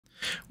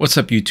What's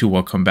up YouTube,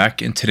 welcome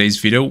back. In today's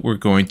video, we're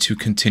going to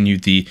continue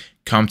the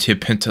CompTIA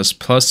PenTest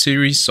Plus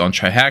series on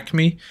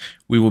TryHackMe.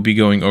 We will be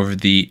going over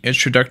the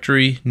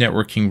introductory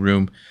networking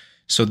room.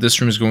 So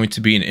this room is going to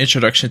be an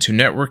introduction to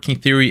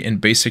networking theory and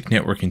basic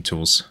networking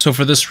tools. So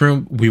for this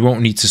room, we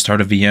won't need to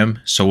start a VM.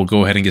 So we'll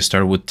go ahead and get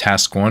started with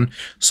task 1.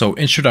 So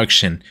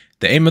introduction.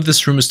 The aim of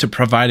this room is to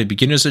provide a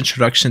beginner's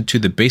introduction to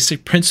the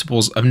basic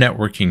principles of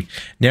networking.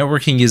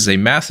 Networking is a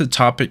massive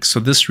topic, so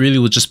this really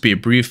will just be a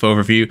brief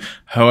overview.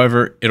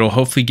 However, it'll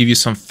hopefully give you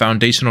some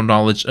foundational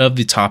knowledge of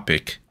the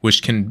topic,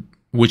 which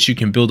you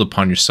can build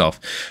upon yourself.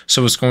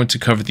 So it's going to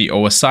cover the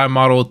OSI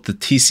model, the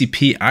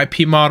TCP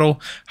IP model,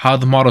 how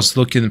the models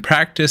look in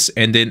practice,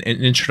 and then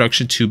an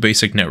introduction to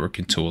basic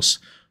networking tools.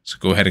 So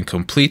go ahead and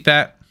complete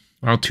that.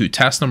 On to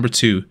task number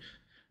 2,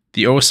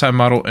 the OSI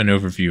model and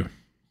overview.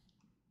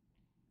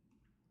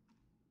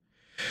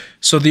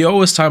 So the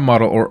OSI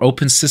model, or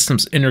Open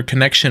Systems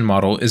Interconnection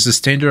model, is a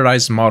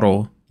standardized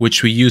model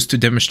which we use to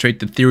demonstrate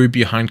the theory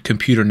behind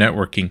computer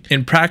networking.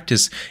 In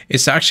practice,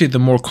 it's actually the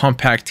more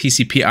compact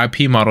TCP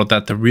IP model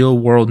that the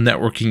real-world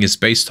networking is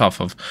based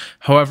off of.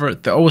 However,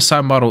 the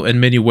OSI model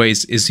in many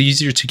ways is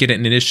easier to get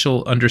an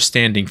initial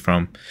understanding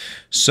from.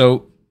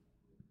 So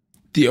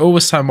the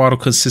OSI model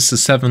consists of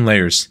 7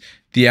 layers: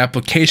 the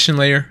application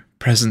layer,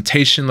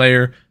 presentation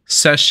layer,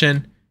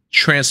 session,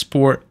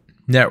 transport,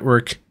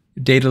 network,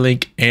 data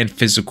link, and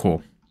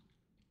physical.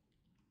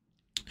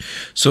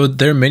 So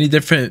there are many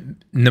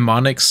different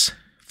mnemonics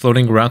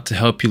floating around to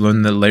help you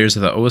learn the layers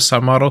of the OSI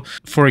model.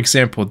 For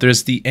example,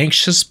 there's the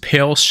anxious,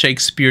 pale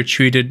Shakespeare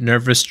treated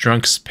nervous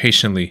drunks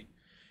patiently.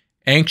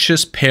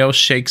 Anxious, pale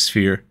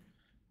Shakespeare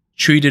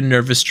treated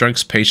nervous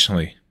drunks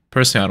patiently.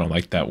 Personally, I don't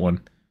like that one.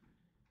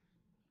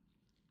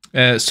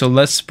 So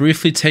let's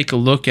briefly take a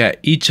look at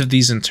each of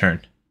these in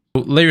turn.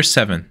 Layer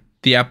 7.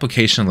 The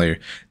application layer.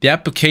 The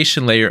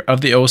application layer of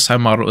the OSI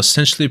model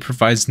essentially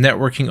provides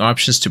networking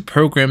options to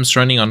programs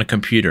running on a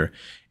computer.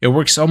 It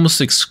works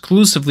almost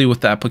exclusively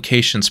with the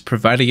applications,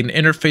 providing an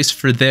interface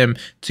for them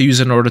to use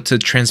in order to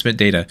transmit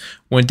data.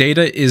 When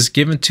data is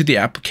given to the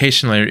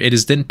application layer, it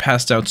is then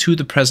passed down to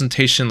the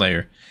presentation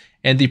layer.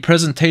 And the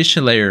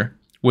presentation layer,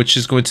 which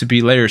is going to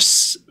be layer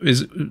 6,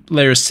 is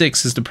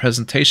the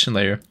presentation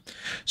layer.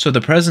 So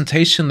the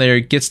presentation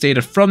layer gets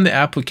data from the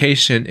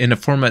application in a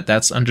format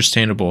that's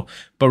understandable,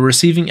 but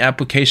receiving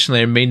application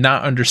layer may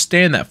not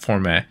understand that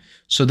format.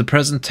 So the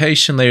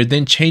presentation layer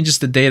then changes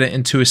the data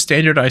into a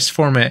standardized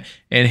format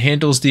and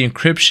handles the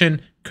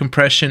encryption,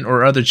 compression,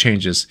 or other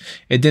changes.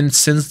 It then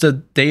sends the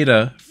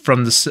data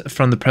from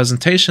the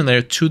presentation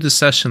layer to the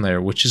session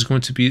layer, which is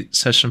going to be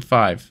session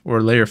 5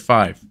 or layer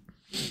 5.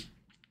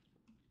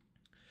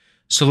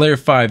 So layer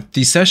 5,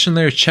 the session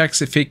layer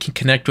checks if it can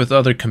connect with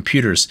other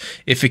computers.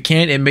 If it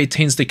can, it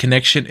maintains the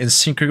connection and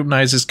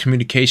synchronizes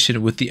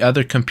communication with the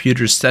other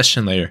computer's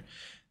session layer.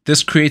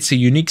 This creates a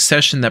unique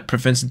session that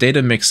prevents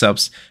data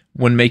mix-ups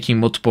when making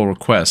multiple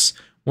requests.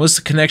 Once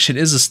the connection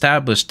is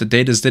established, the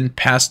data is then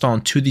passed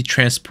on to the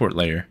transport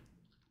layer.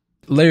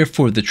 Layer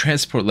 4, the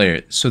transport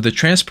layer. So the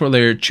transport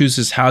layer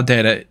chooses how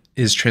data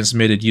is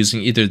transmitted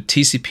using either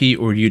TCP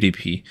or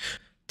UDP.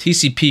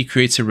 TCP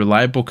creates a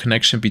reliable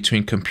connection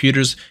between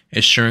computers,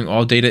 ensuring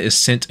all data is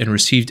sent and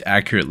received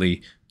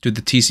accurately through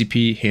the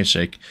TCP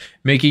handshake,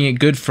 making it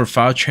good for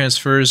file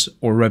transfers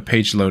or web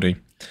page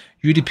loading.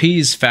 UDP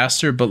is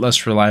faster but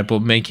less reliable,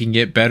 making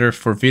it better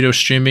for video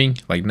streaming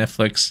like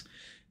Netflix.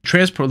 The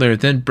transport layer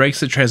then breaks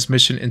the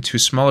transmission into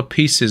smaller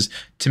pieces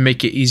to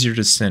make it easier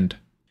to send.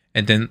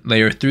 And then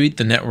layer 3,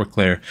 the network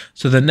layer.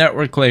 So the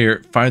network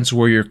layer finds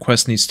where your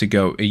request needs to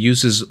go. It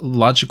uses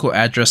logical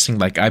addressing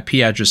like IP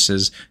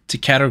addresses to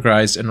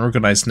categorize and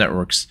organize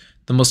networks.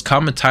 The most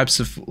common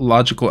types of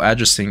logical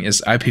addressing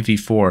is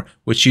IPv4,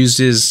 which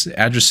uses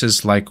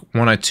addresses like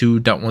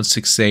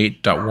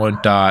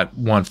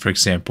 192.168.1.1, for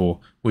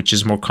example, which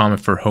is more common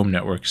for home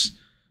networks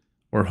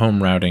or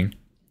home routing.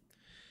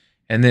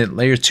 And then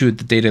layer 2,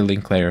 the data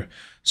link layer.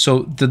 So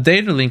the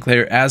data link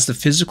layer adds the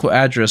physical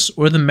address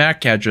or the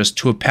MAC address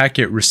to a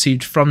packet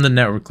received from the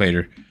network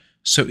layer.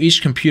 So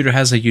each computer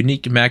has a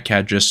unique MAC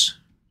address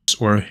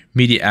or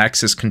media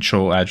access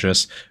control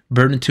address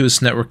burned into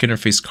its network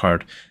interface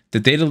card. The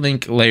data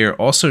link layer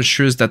also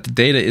ensures that the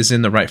data is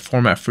in the right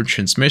format for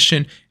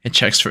transmission and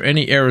checks for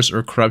any errors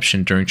or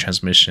corruption during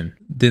transmission.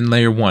 Then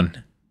layer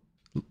 1.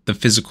 The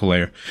physical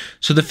layer.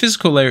 So the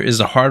physical layer is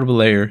a hardware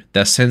layer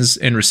that sends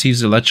and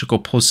receives electrical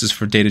pulses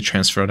for data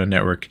transfer on a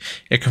network.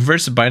 It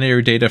converts the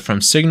binary data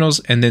from signals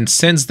and then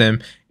sends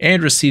them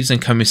and receives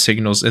incoming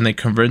signals and then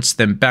converts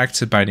them back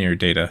to binary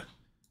data.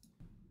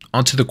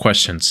 On to the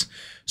questions.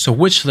 So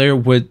which layer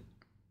would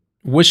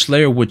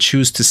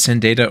choose to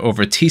send data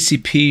over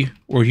TCP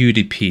or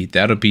UDP?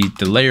 That'll be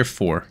the layer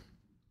 4.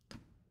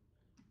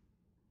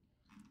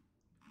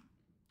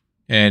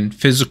 And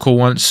physical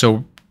one,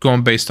 so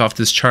going based off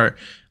this chart,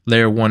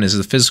 layer 1 is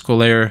the physical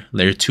layer,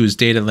 layer 2 is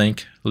data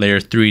link,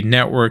 layer 3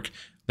 network,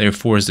 layer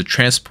 4 is the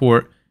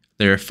transport,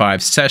 layer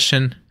 5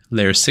 session,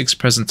 layer 6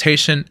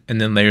 presentation,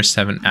 and then layer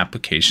 7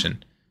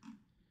 application.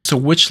 So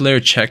which layer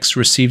checks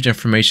received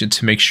information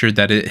to make sure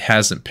that it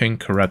hasn't been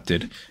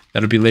corrupted?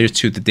 That'll be layer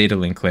 2, the data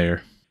link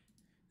layer.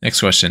 Next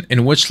question.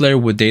 In which layer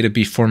would data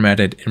be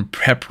formatted in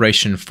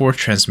preparation for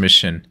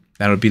transmission?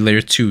 That'll be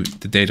layer 2,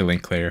 the data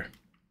link layer.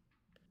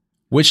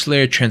 Which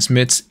layer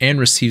transmits and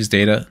receives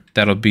data?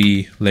 That'll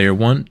be layer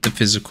 1, the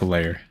physical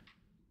layer.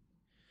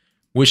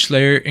 Which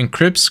layer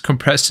encrypts,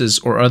 compresses,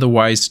 or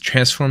otherwise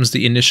transforms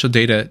the initial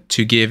data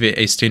to give it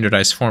a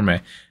standardized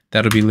format?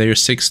 That'll be layer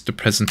 6, the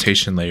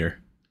presentation layer.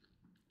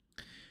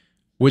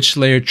 Which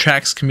layer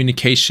tracks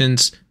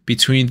communications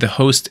between the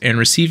host and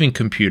receiving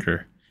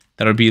computer?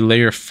 That'll be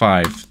layer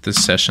 5, the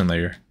session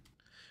layer.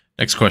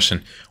 Next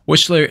question.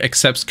 Which layer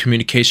accepts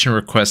communication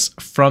requests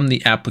from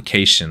the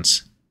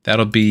applications?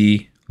 That'll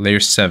be layer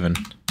 7,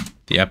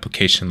 the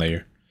application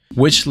layer.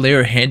 Which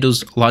layer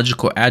handles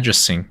logical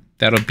addressing?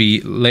 That'll be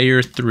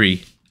layer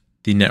 3,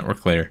 the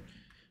network layer.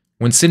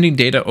 When sending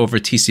data over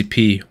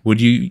TCP,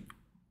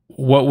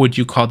 what would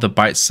you call the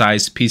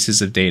bite-sized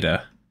pieces of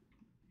data?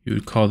 You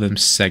would call them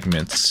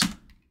segments.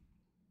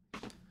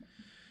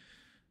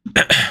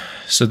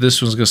 So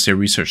this one's going to say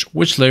research.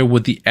 Which layer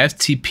would the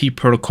FTP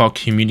protocol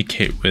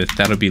communicate with?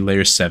 That'll be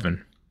layer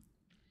 7.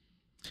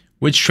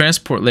 Which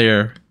transport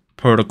layer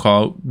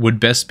protocol would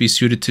best be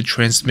suited to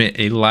transmit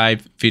a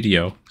live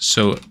video?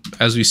 So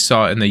as we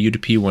saw in the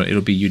UDP one,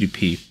 it'll be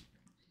UDP.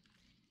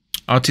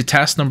 On to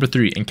task number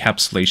 3,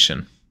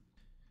 encapsulation.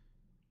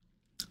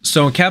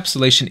 So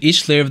encapsulation,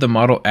 each layer of the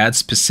model adds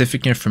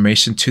specific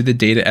information to the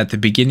data at the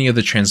beginning of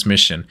the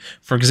transmission.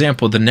 For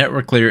example, the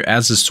network layer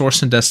adds the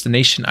source and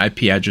destination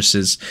IP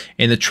addresses,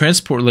 and the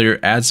transport layer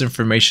adds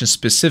information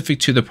specific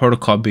to the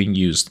protocol being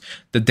used.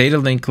 The data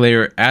link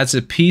layer adds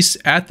a piece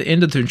at the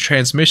end of the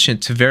transmission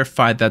to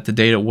verify that the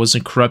data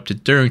wasn't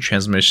corrupted during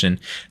transmission.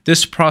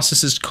 This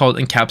process is called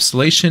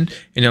encapsulation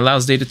and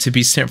allows data to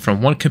be sent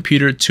from one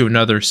computer to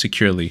another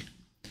securely.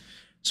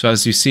 So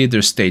as you see,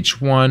 there's stage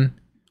 1,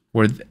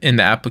 where in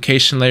the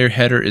application layer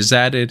header is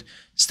added.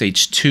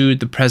 Stage 2,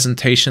 the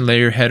presentation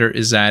layer header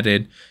is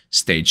added.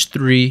 Stage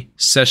 3,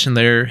 session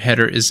layer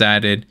header is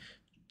added.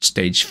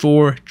 Stage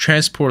 4,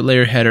 transport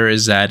layer header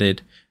is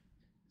added.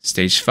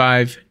 Stage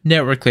 5,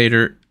 network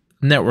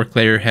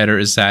layer header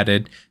is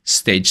added.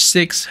 Stage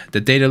 6,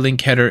 the data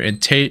link header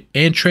and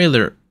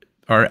trailer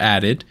are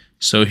added.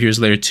 So here's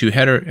layer 2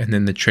 header and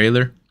then the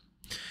trailer.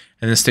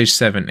 And then stage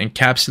 7,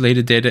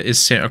 encapsulated data is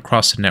sent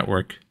across the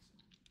network.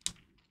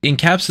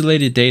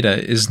 Encapsulated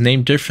data is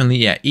named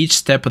differently at each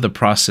step of the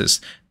process.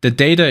 The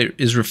data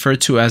is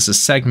referred to as a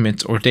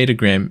segment or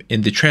datagram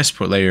in the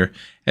transport layer,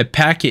 a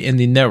packet in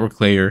the network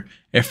layer,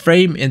 a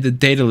frame in the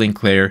data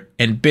link layer,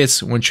 and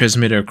bits when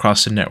transmitted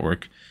across the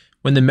network.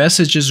 When the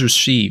message is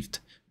received,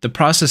 the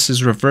process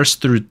is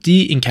reversed through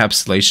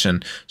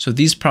de-encapsulation. So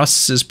these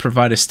processes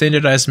provide a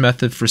standardized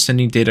method for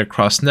sending data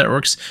across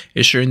networks,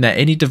 ensuring that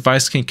any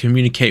device can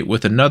communicate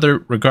with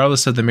another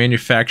regardless of the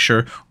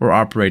manufacturer or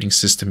operating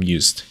system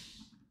used.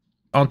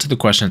 On to the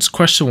questions.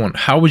 Question 1.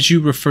 How would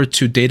you refer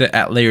to data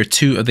at layer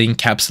 2 of the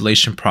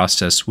encapsulation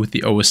process with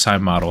the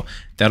OSI model?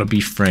 That'll be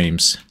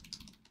frames.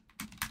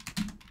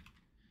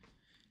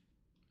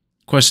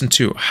 Question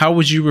 2. How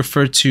would you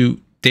refer to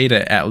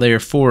data at layer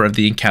 4 of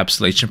the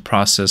encapsulation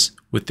process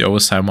with the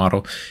OSI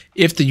model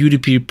if the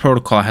UDP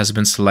protocol has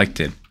been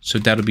selected? So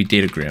that'll be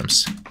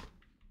datagrams.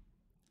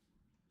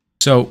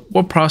 So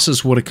what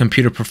process would a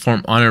computer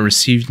perform on a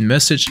received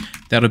message?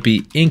 That'll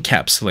be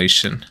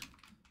encapsulation.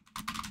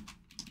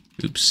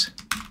 Oops.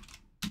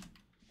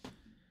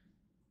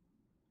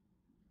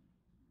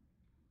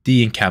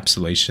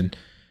 De-encapsulation.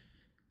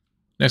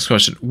 Next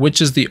question.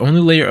 Which is the only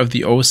layer of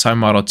the OSI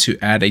model to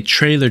add a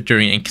trailer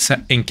during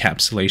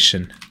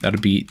encapsulation? That'll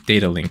be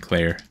data link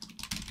layer.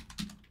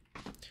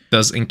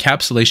 Does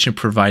encapsulation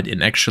provide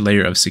an extra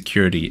layer of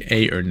security?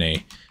 A or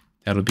nay?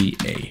 That'll be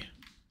A.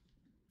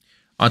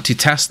 On to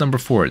task number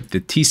 4, the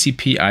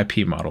TCP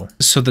IP model.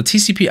 So the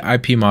TCP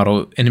IP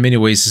model in many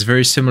ways is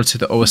very similar to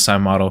the OSI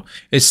model.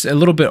 It's a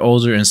little bit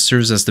older and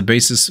serves as the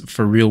basis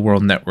for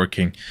real-world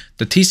networking.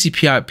 The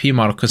TCP IP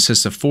model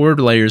consists of 4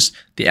 layers: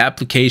 the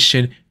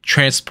application,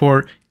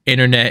 transport,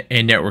 internet,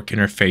 and network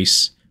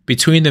interface.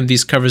 Between them,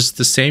 these covers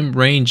the same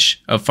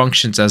range of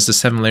functions as the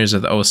 7 layers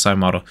of the OSI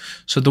model.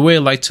 So the way I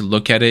like to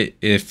look at it,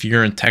 if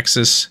you're in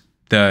Texas,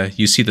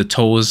 you see the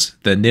tolls,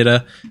 the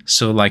NITA.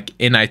 So like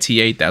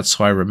NIT8, that's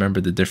how I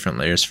remember the different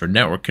layers for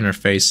network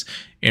interface,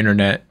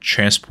 internet,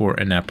 transport,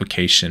 and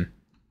application.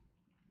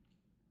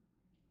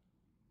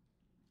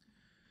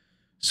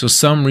 So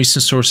some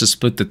recent sources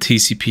split the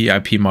TCP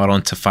IP model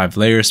into 5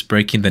 layers,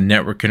 breaking the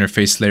network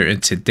interface layer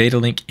into data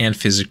link and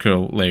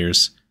physical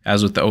layers,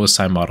 as with the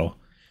OSI model.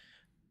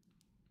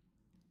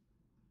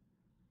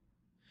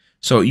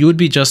 So you would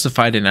be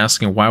justified in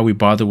asking why we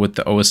bother with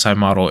the OSI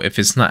model if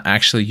it's not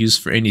actually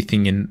used for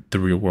anything in the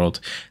real world.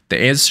 The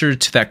answer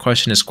to that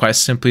question is quite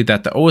simply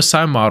that the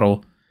OSI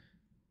model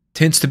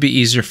tends to be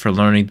easier for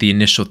learning the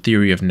initial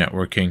theory of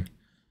networking.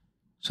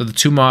 So the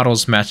 2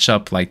 models match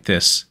up like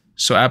this.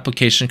 So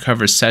application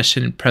covers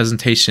session,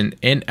 presentation,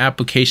 and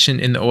application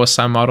in the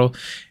OSI model.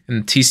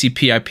 In the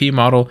TCP IP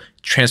model,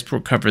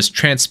 transport covers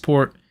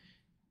transport,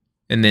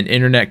 And then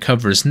internet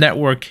covers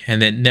network,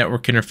 and then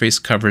network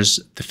interface covers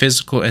the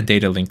physical and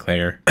data link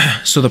layer.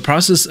 So the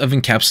process of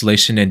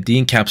encapsulation and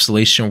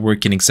de-encapsulation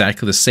work in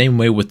exactly the same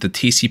way with the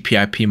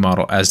TCP/IP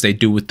model as they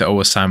do with the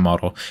OSI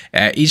model.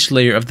 At each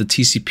layer of the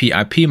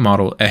TCP/IP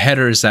model, a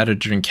header is added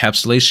during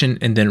encapsulation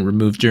and then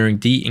removed during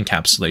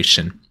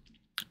de-encapsulation.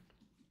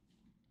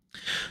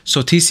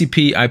 So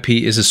TCP/IP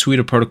is a suite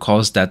of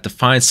protocols that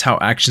defines how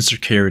actions are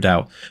carried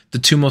out. The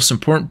two most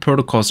important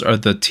protocols are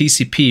the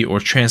TCP, or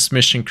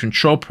Transmission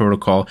Control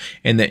Protocol,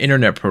 and the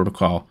Internet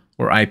Protocol,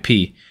 or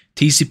IP.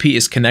 TCP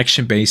is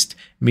connection-based,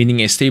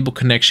 meaning a stable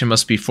connection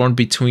must be formed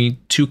between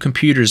two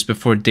computers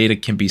before data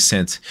can be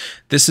sent.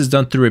 This is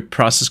done through a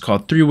process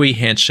called three-way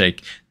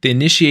handshake. The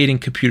initiating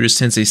computer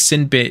sends a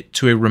SYN bit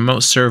to a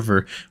remote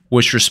server,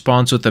 which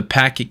responds with a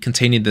packet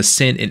containing the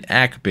SYN and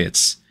ACK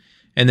bits.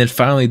 And then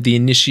finally, the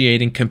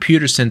initiating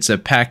computer sends a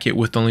packet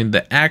with only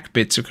the ACK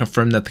bit to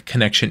confirm that the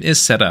connection is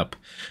set up.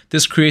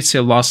 This creates a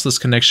lossless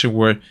connection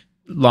where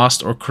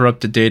lost or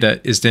corrupted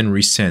data is then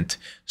resent.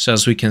 So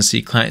as we can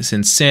see, client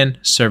sends SYN,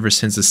 server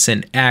sends a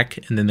SYN ACK,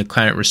 and then the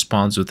client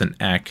responds with an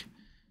ACK.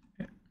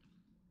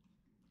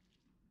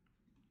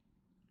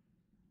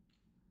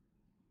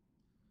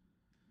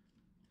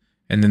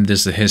 And then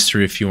there's the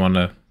history if you want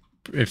to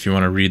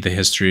read the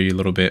history a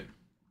little bit.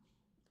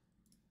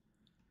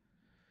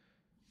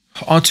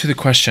 On to the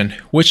question,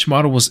 which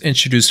model was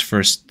introduced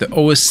first, the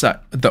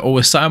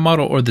OSI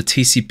model or the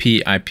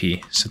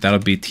TCP/IP? So that'll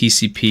be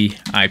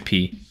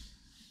TCP/IP.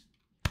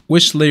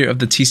 Which layer of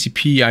the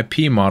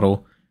TCP/IP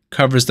model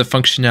covers the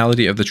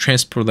functionality of the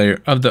transport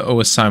layer of the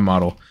OSI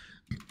model?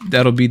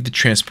 That'll be the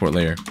transport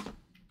layer.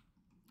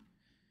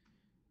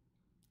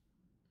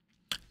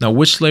 Now,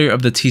 which layer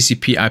of the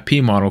TCP/IP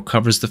model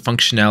covers the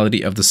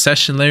functionality of the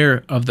session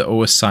layer of the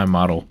OSI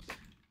model?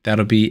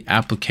 That'll be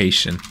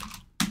application.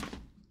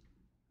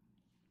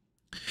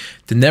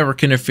 The network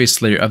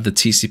interface layer of the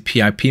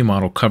TCP/IP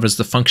model covers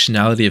the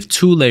functionality of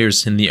two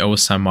layers in the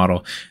OSI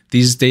model.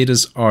 These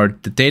data are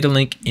the data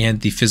link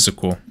and the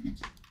physical.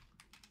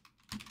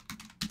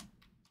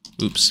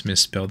 Oops,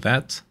 misspelled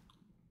that.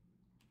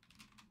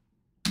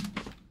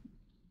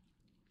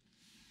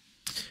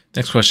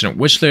 Next question,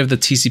 which layer of the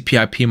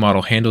TCP/IP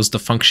model handles the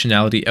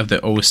functionality of the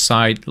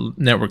OSI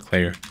network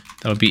layer?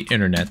 That'll be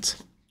internet.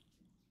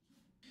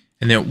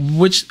 And then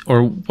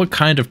what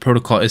kind of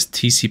protocol is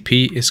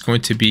TCP? Is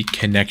going to be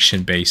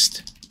connection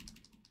based.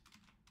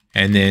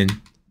 And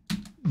then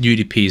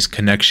UDP is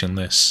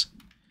connectionless.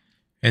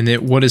 And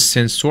then what is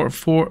SYN short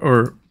for,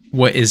 or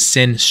what is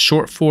SYN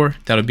short for?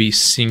 That'll be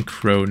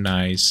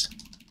synchronize.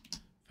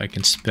 If I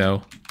can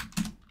spell.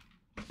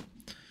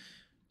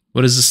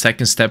 What is the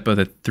second step of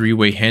the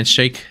three-way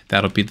handshake?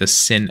 That'll be the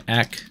SYN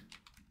ACK.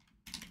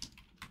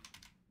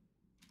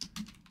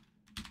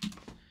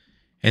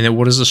 And then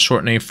what is the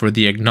short name for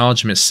the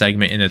acknowledgement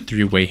segment in a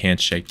three-way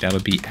handshake? That'll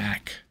be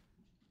ACK.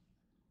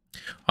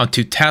 On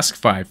to task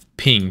 5,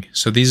 ping.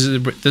 So this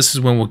is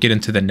when we'll get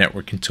into the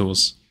networking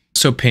tools.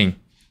 So ping.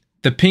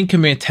 The ping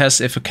command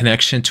tests if a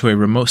connection to a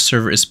remote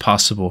server is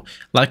possible.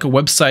 Like a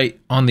website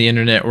on the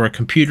internet or a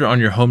computer on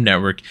your home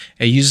network,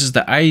 it uses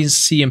the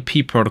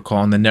ICMP protocol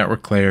on the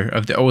network layer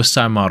of the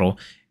OSI model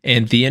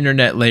and the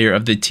internet layer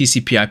of the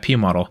TCP/IP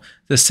model.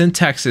 The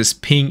syntax is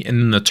ping and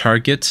then the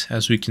target,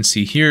 as we can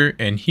see here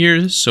and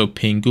here. So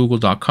ping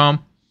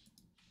google.com.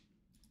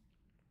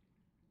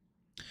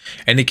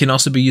 And it can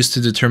also be used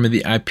to determine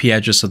the IP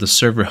address of the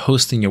server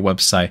hosting your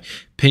website.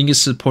 Ping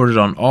is supported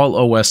on all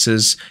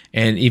OSs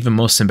and even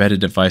most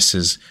embedded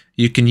devices.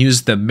 You can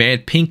use the man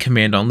ping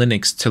command on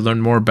Linux to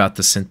learn more about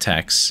the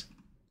syntax.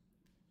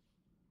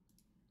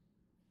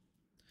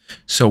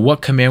 So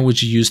what command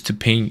would you use to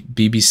ping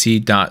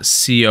bbc.co.uk?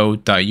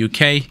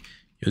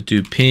 You'll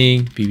do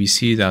ping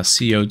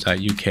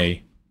bbc.co.uk.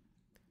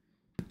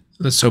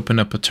 Let's open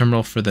up a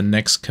terminal for the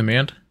next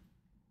command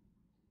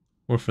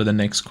or for the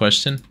next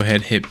question. Go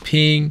ahead, hit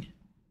ping,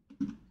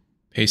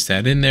 paste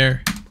that in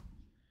there,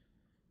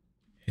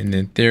 and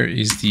then there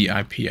is the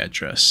IP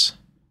address.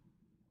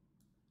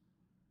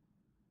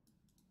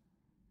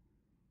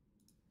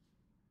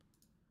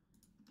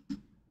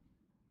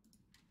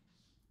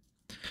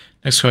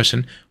 Next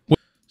question.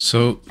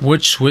 So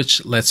which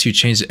switch lets you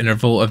change the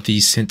interval of the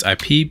sent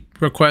IP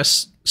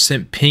request,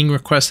 sent ping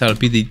request? That'll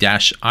be the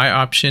 -I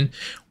option.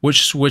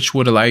 Which switch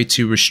would allow you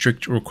to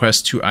restrict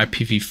requests to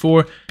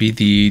IPv4? Be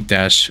the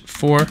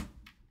 -4.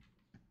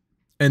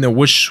 And then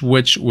which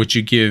switch would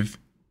you give?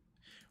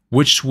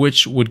 Which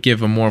switch would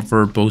give a more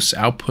verbose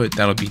output?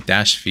 That'll be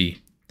 -V.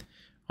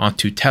 On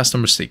to task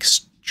number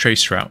 6,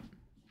 traceroute.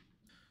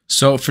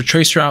 So for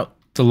traceroute,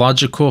 the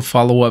logical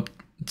follow-up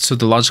So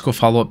the logical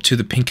follow-up to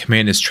the ping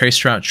command is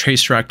traceroute.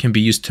 Traceroute can be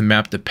used to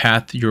map the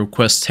path your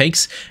request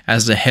takes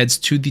as it heads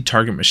to the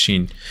target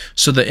machine.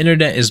 So the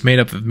internet is made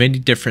up of many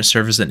different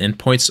servers and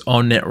endpoints,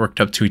 all networked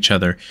up to each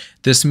other.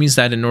 This means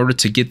that in order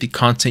to get the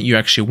content you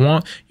actually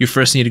want, you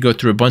first need to go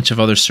through a bunch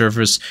of other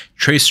servers.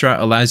 Traceroute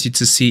allows you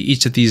to see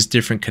each of these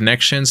different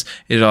connections.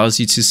 It allows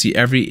you to see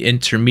every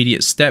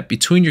intermediate step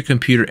between your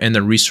computer and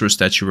the resource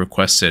that you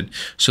requested.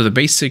 So the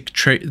basic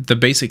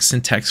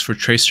syntax for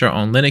traceroute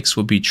on Linux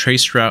will be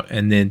traceroute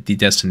and then the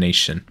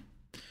destination.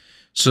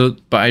 So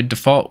by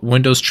default,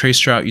 Windows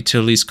traceroute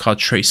utility is called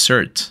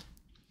Traceroute.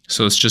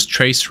 So it's just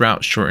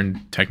traceroute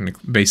shortened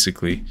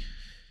basically.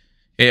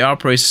 It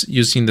operates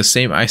using the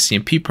same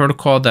ICMP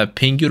protocol that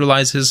ping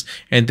utilizes,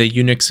 and the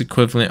Unix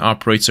equivalent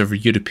operates over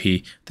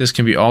UDP. This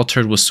can be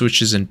altered with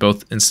switches in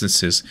both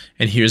instances.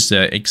 And here's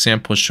the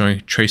example showing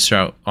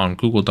traceroute on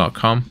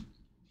google.com.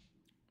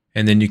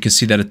 And then you can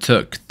see that it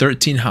took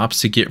 13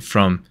 hops to get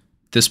from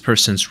this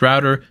person's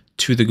router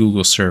to the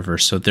Google server.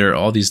 So there are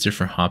all these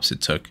different hops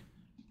it took.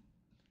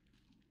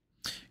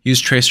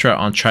 Use traceroute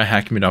on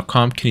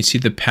TryHackMe.com. Can you see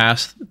the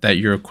path that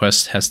your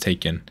request has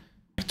taken?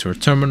 Back to our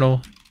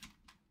terminal.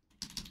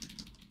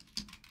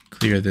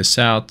 Clear this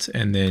out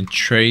and then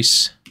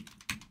trace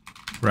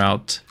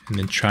route and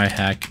then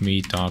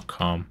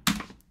TryHackMe.com.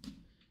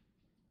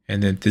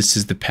 And then this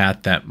is the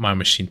path that my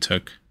machine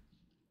took.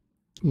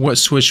 What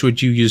switch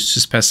would you use to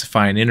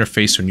specify an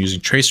interface when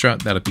using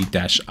traceroute? That'll be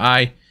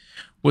 -I.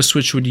 What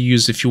switch would you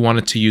use if you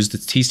wanted to use the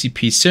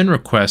TCP send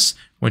request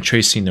when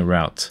tracing the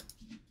route?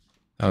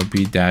 That would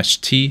be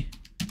 -T.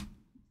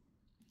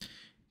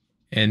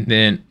 And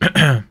then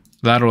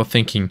lateral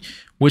thinking.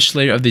 Which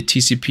layer of the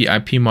TCP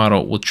IP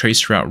model will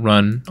traceroute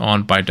run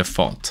on by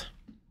default?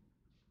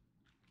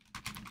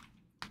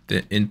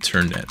 The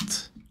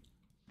internet.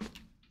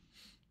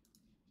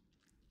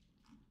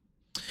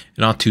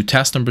 And on to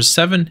task number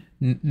 7,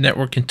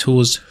 networking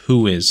tools,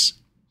 WHOIS.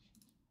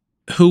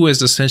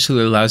 WHOIS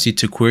essentially allows you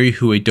to query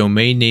who a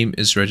domain name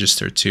is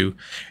registered to.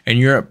 In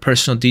Europe,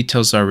 personal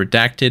details are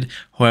redacted.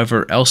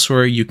 However,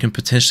 elsewhere, you can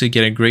potentially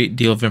get a great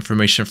deal of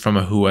information from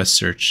a WHOIS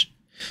search.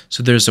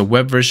 So there's a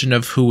web version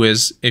of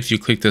WHOIS. If you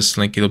click this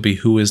link, it'll be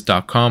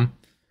whois.com.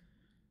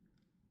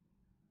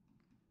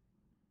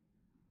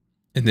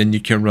 And then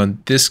you can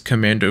run this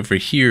command over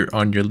here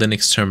on your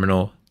Linux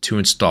terminal to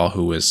install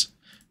WHOIS.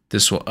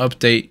 This will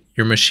update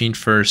your machine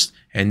first,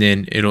 and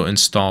then it'll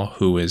install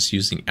WHOIS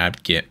using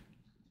apt-get.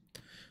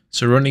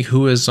 So running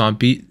WHOIS on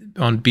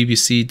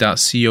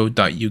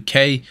bbc.co.uk,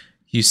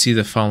 you see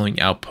the following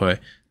output: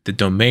 the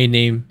domain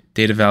name,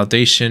 data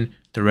validation,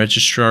 the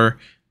registrar,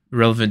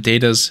 relevant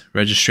datas,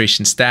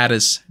 registration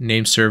status,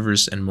 name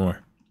servers, and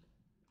more.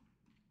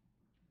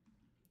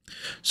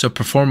 So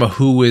perform a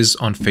WHOIS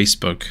on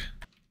Facebook.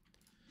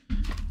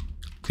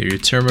 Clear your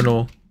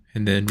terminal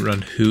and then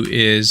run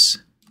WHOIS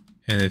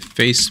and then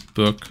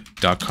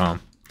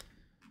facebook.com.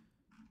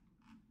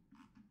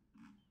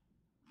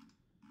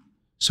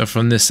 So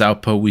from this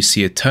output, we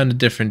see a ton of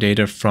different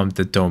data from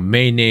the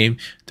domain name,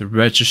 the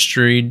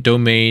registry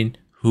domain,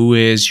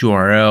 WHOIS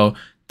URL,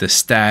 the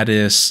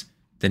status,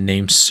 the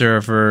name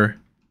server.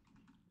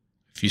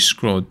 If you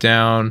scroll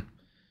down,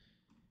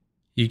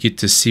 you get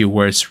to see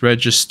where it's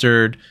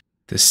registered,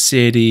 the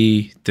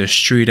city, the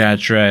street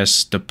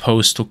address, the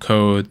postal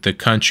code, the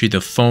country,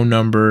 the phone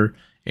number,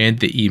 and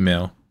the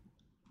email.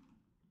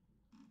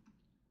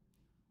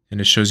 And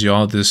it shows you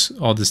all this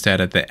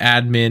data, the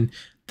admin,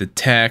 the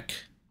tech.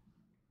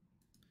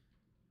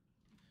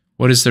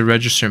 What is the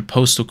registrant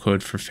postal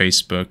code for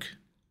Facebook?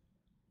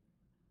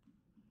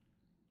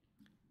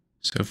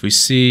 So if we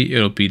see,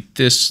 it'll be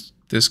this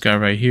guy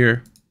right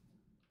here.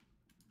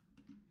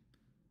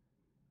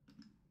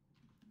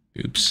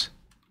 Oops.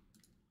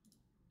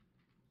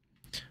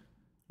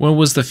 When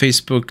was the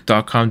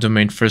facebook.com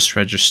domain first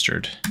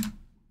registered?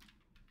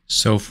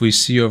 So if we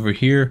see over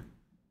here,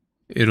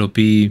 it'll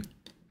be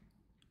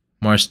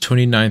March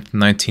 29th,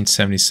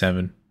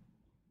 1997.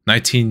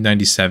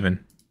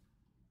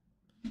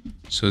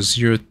 So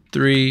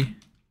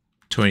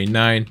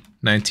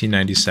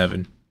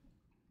 03/29/1997.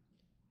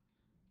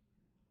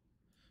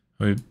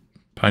 We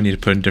probably need to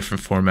put in a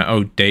different format.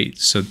 Oh, date.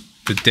 So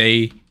the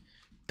day,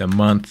 the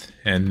month,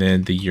 and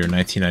then the year,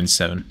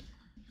 1997.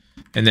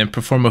 And then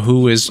perform a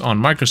WHOIS on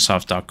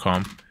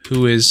Microsoft.com.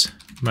 WHOIS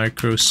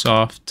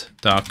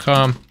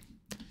Microsoft.com.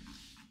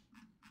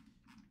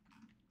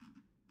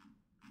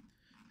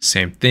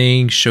 Same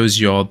thing, shows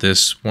you all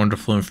this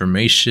wonderful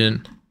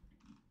information.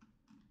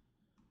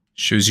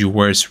 Shows you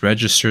where it's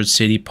registered,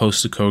 city,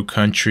 postal code,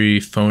 country,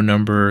 phone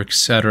number,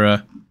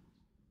 etc.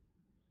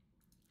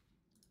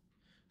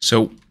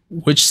 So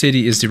which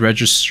city is the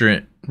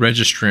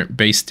registrant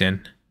based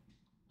in?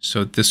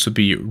 So this would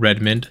be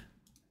Redmond.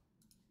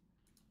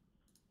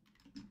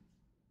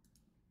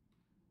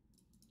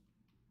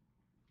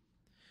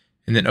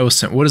 And then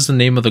OSINT, what is the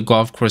name of the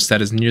golf course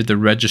that is near the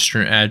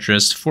registrant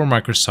address for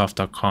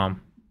Microsoft.com?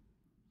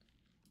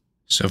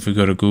 So if we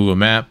go to Google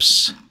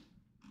Maps,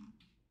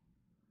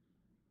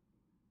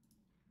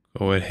 go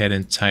Go ahead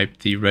and type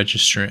the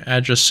registrant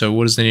address. So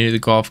what is the name of the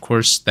golf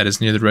course? That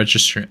is near the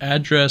registrant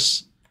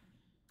address.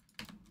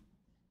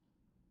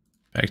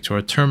 Back to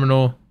our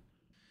terminal.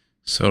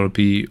 So it'll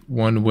be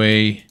one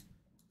way.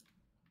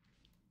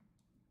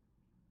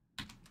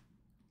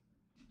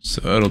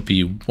 So it'll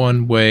be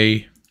one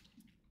way.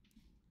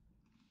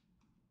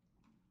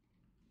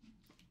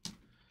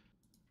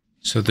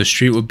 So the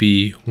street will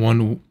be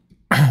one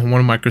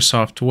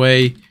Microsoft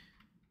Way,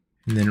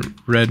 and then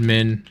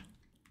Redmond,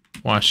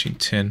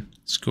 Washington.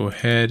 Let's go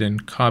ahead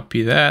and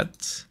copy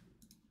that.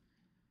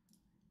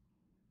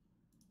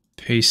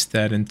 Paste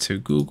that into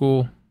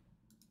Google.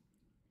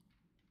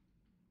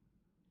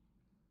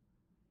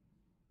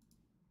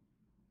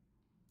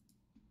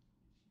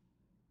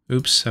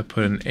 Oops, I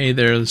put an A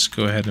there. Let's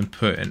go ahead and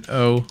put an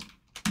O.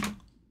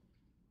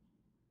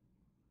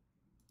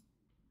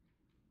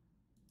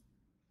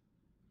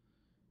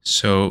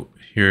 So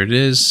here it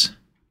is,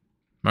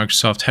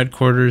 Microsoft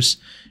headquarters.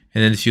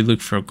 And then if you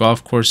look for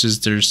golf courses,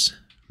 there's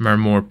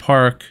Marmore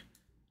Park.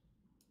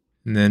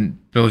 And then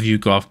Bellevue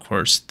Golf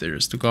Course.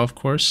 There's the golf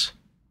course.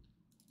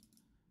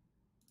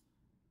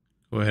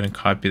 Go ahead and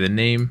copy the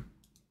name.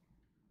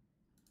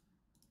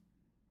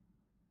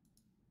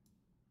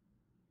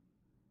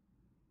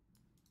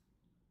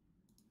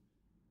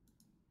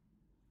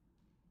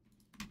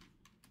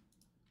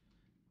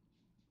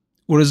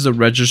 What is the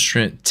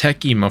registrant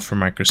tech email for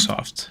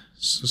Microsoft?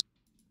 So,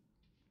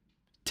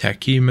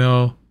 tech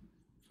email.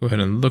 Go ahead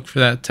and look for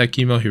that tech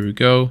email. Here we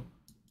go.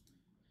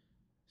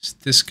 It's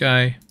this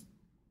guy.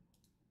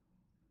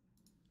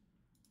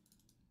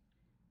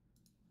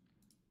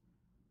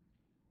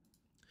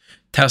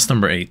 Task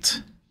number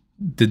 8,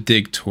 the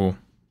dig tool.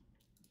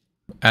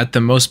 At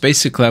the most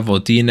basic level,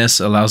 DNS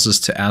allows us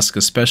to ask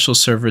a special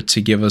server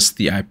to give us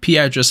the IP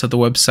address of the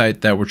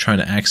website that we're trying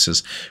to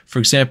access. For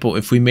example,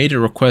 if we made a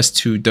request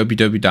to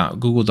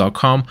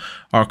www.google.com,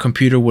 our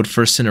computer would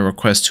first send a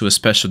request to a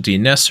special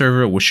DNS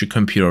server, which your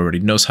computer already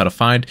knows how to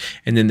find,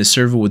 and then the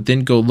server would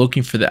then go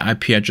looking for the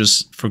IP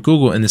address for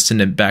Google and then send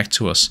it back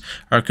to us.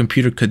 Our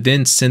computer could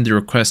then send the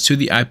request to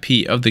the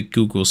IP of the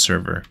Google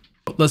server.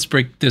 Let's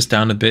break this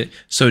down a bit.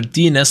 So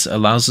DNS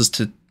allows us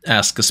to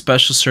ask a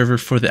special server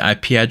for the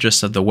IP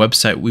address of the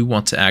website we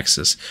want to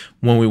access.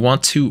 When we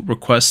want to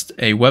request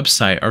a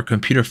website, our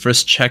computer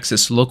first checks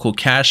its local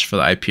cache for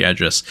the IP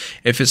address.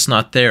 If it's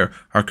not there,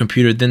 our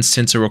computer then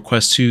sends a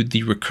request to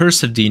the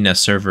recursive DNS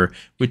server,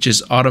 which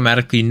is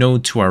automatically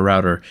known to our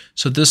router.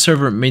 So this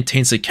server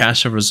maintains a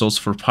cache of results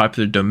for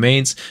popular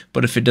domains,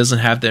 but if it doesn't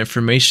have the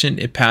information,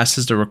 it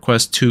passes the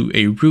request to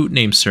a root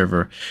name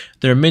server.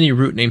 There are many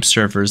root name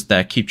servers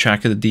that keep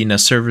track of the DNS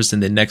servers in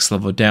the next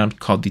level down,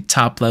 called the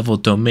top level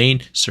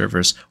domain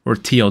servers, or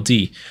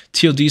TLD.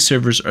 TLD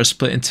servers are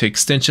split into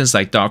extensions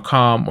like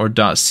 .com or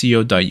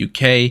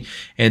 .co.uk,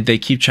 and they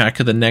keep track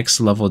of the next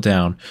level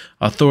down,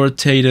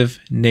 authoritative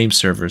name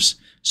servers.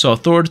 So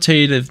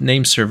authoritative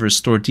name servers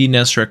store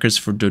DNS records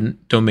for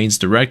domains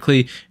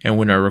directly, and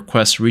when our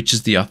request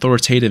reaches the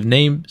authoritative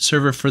name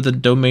server for the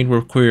domain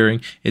we're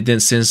querying, it then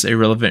sends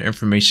irrelevant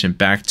information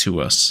back to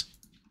us.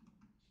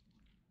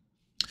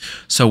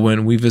 So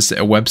when we visit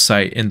a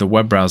website in the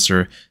web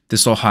browser,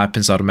 this all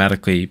happens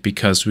automatically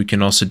because we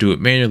can also do it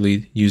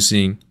manually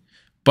using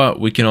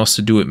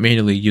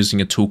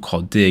a tool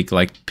called dig.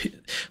 Like Ping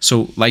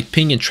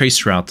and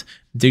Traceroute,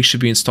 dig should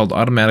be installed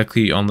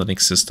automatically on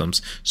Linux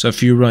systems. So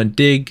if you run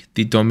dig,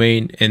 the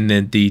domain, and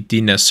then the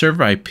DNS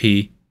server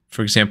IP,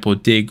 for example,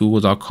 dig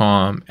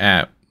google.com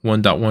at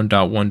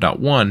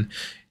 1.1.1.1,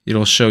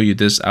 it'll show you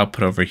this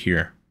output over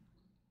here.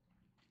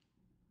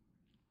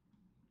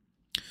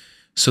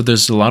 So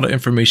there's a lot of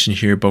information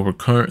here, but we're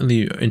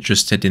currently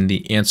interested in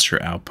the answer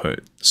output.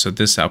 So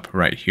this output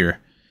right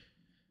here.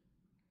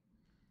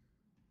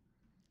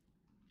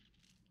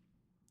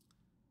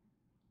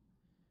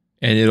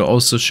 And it'll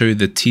also show you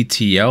the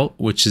TTL,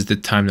 which is the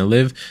time to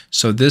live.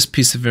 So this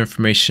piece of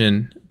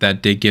information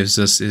that dig gives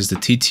us is the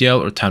TTL,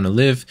 or time to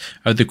live,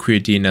 of the query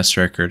DNS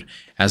record.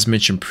 As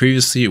mentioned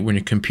previously, when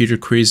your computer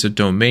queries a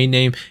domain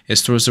name, it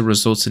stores the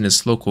results in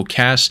its local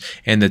cache,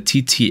 and the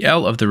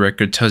TTL of the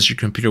record tells your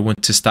computer when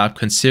to stop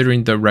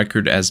considering the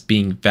record as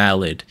being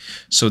valid.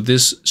 So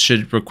this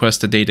should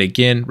request the data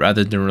again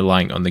rather than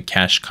relying on the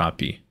cache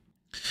copy.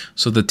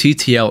 So the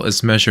TTL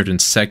is measured in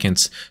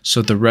seconds,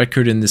 so the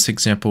record in this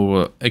example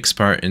will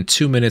expire in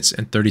 2 minutes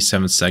and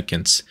 37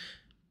 seconds.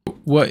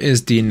 What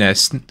is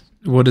DNS?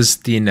 What is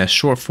DNS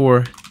short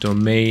for?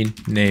 Domain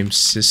Name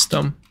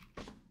System.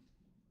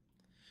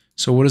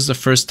 So what is the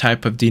first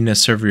type of DNS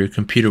server your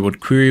computer would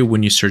query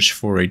when you search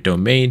for a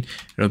domain?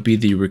 It'll be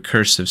the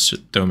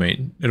recursive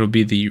domain. It'll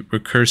be the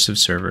recursive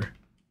server.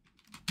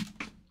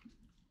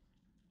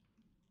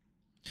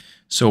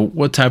 So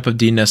what type of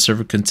DNS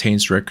server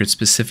contains records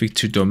specific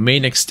to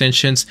domain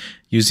extensions?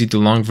 Using the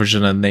long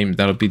version of the name,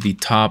 that'll be the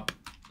top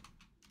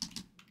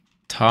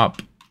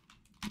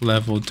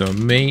level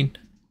domain.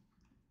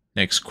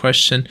 Next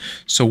question.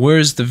 So where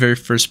is the very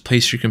first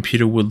place your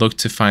computer would look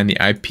to find the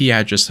IP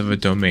address of a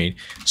domain?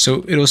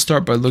 So it'll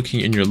start by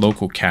looking in your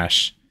local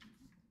cache.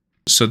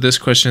 So this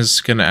question is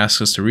going to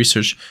ask us to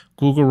research.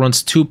 Google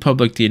runs 2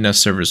 public DNS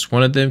servers.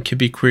 One of them can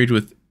be queried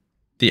with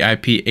the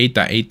IP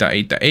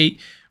 8.8.8.8.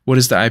 What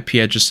is the IP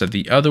address of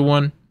the other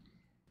one?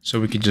 So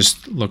we can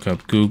just look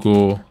up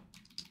Google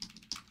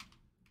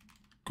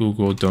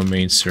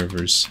domain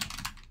servers.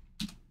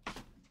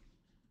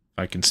 If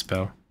I can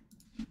spell.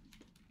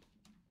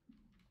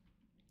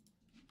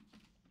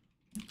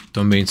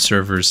 Domain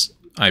servers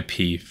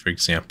IP, for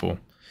example.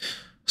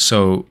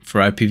 So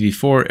for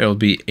IPv4, it'll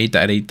be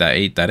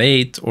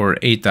 8.8.8.8 or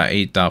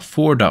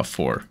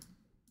 8.8.4.4.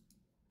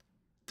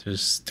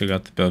 Just took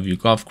out the Bellevue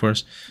Golf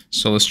Course.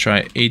 So let's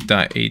try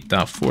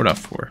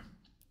 8.8.4.4.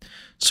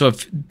 So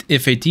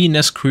if a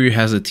DNS query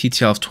has a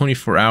TTL of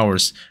 24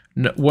 hours,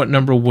 what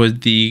number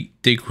would the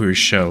dig query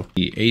show?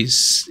 The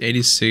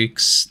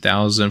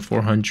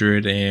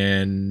 86,400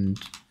 and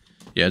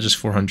yeah, just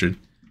 400.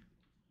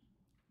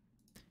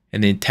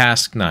 And then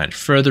task 9,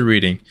 further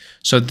reading.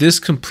 So this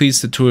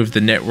completes the tour of the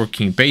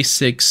networking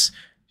basics.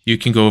 You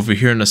can go over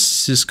here in a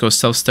Cisco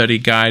self-study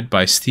guide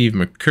by Steve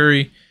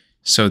McCurry.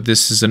 So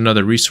this is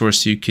another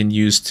resource you can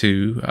use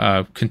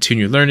to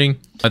continue learning.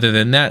 Other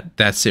than that,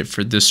 that's it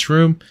for this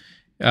room.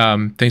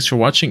 Thanks for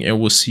watching, and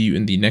we'll see you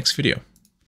in the next video.